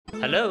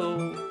Hello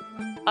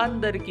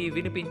అందరికీ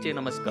వినిపించే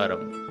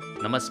నమస్కారం.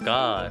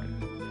 Namaskar.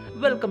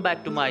 Welcome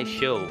back to my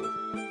show.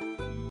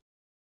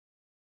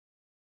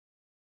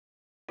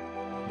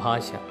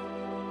 భాష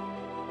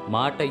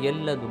మాట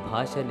ఎల్లదు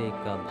భాష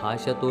లేక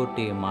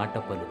భాషతోటే మాట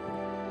పలుకు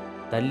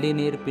తల్లి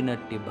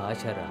నేర్పినట్టి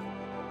భాషరా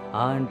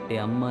ఆ అంటే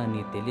అమ్మ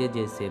నీ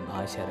తెలియజేసే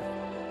భాషరా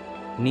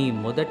నీ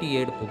మొదటి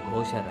ఏడుపు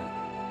ఘోషరా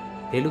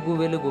తెలుగు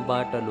వెలుగు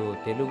బాటలో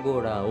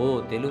తెలుగోడా ఓ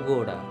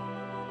తెలుగోడా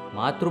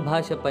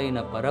మాతృభాష పైన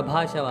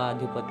పరభాష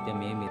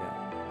ఆధిపత్యమేమిరా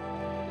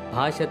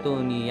భాషతో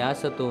నీ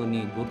యాసతో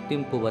నీ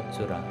గుర్తింపు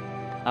వచ్చురా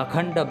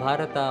అఖండ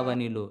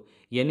భారతావనిలో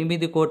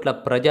 8 కోట్ల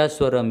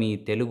ప్రజాస్వరం ఈ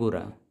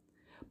తెలుగురా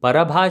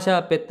పరభాషా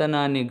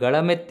పెత్తనాన్ని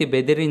గళమెత్తి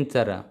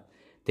బెదిరించరా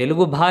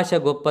తెలుగు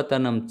భాష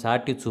గొప్పతనం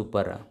చాటి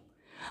చూపరా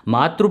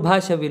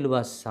మాతృభాష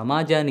విలువ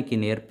సమాజానికి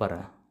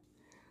నేర్పరా.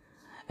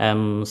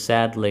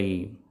 Sadly,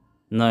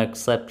 no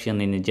exception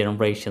in a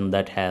generation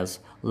that has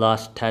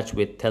lost touch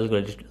with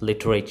Telugu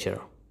literature.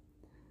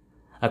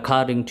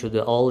 According to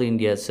the All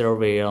India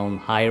Survey on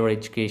Higher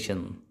Education,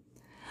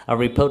 a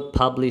report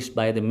published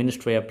by the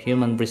Ministry of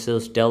Human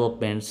Resource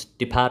Development's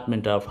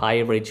Department of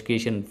Higher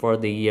Education for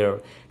the year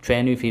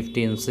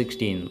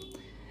 2015-16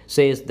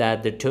 says that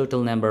the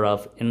total number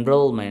of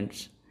enrollments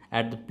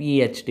at the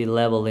PhD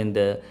level in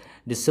the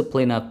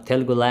discipline of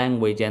Telugu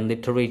language and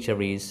literature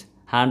is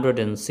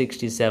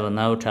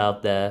 167 out of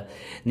the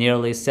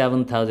nearly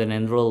 7,000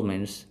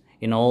 enrollments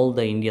in all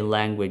the Indian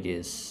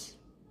languages.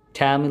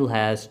 Tamil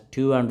has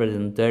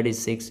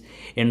 236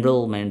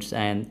 enrollments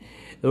and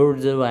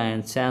Urdu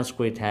and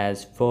Sanskrit has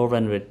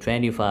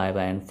 425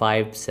 and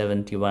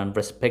 571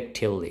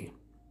 respectively.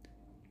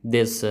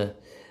 This,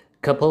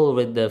 coupled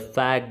with the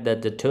fact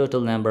that the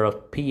total number of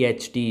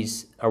PhDs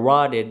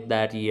awarded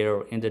that year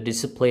in the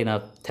discipline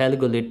of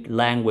Telugu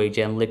language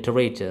and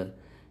literature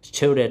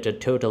stood at a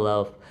total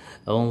of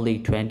only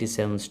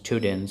 27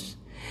 students,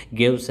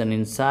 gives an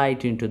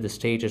insight into the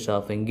status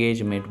of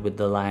engagement with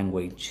the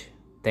language.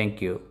 Thank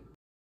you.